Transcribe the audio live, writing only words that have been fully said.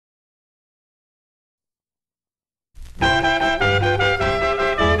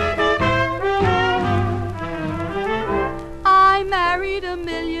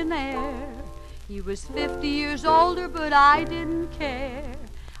He was 50 years older, but I didn't care.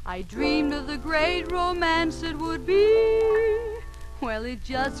 I dreamed of the great romance it would be. Well, it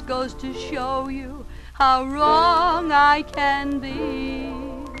just goes to show you how wrong I can be.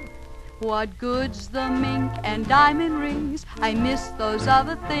 What good's the mink and diamond rings? I miss those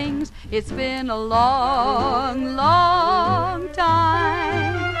other things. It's been a long, long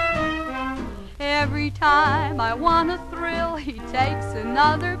time. Every time I want a thrill, he takes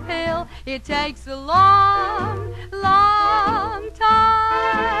another pill. It takes a long, long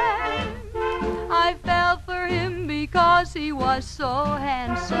time. I fell for him because he was so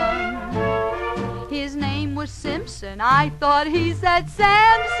handsome. His name was Simpson. I thought he said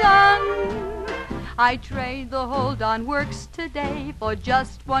Samson. I trade the hold-on works today for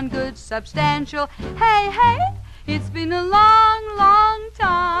just one good substantial hey, hey. It's been a long, long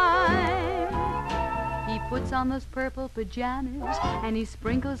time. He puts on those purple pajamas and he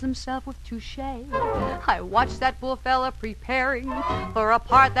sprinkles himself with touche. I watch that poor fella preparing for a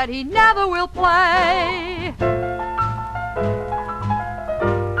part that he never will play.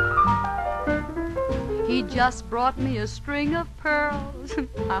 He just brought me a string of pearls.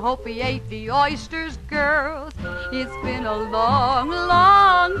 I hope he ate the oysters, girls. It's been a long,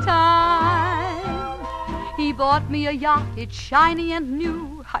 long time. He bought me a yacht, it's shiny and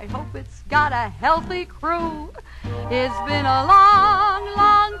new. I hope it's got a healthy crew. It's been a long,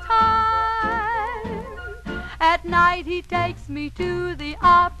 long time. At night he takes me to the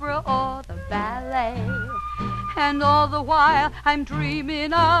opera or the ballet. And all the while I'm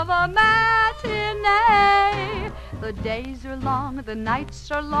dreaming of a matinee. The days are long, the nights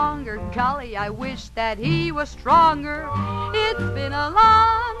are longer. Golly, I wish that he was stronger. It's been a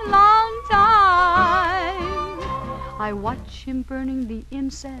long, long time. I watch him burning the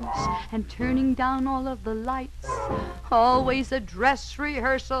incense and turning down all of the lights. Always a dress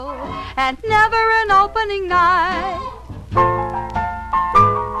rehearsal and never an opening night.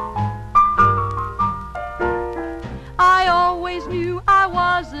 I always knew I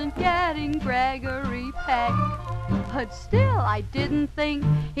wasn't getting Gregory Peck, but still I didn't think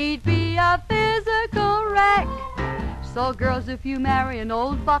he'd be a physical wreck. So girls, if you marry an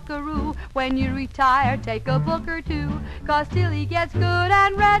old buckaroo, when you retire take a book or two, 'cause till he gets good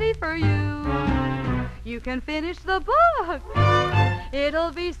and ready for you, you can finish the book.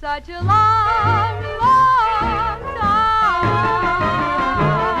 It'll be such a long, long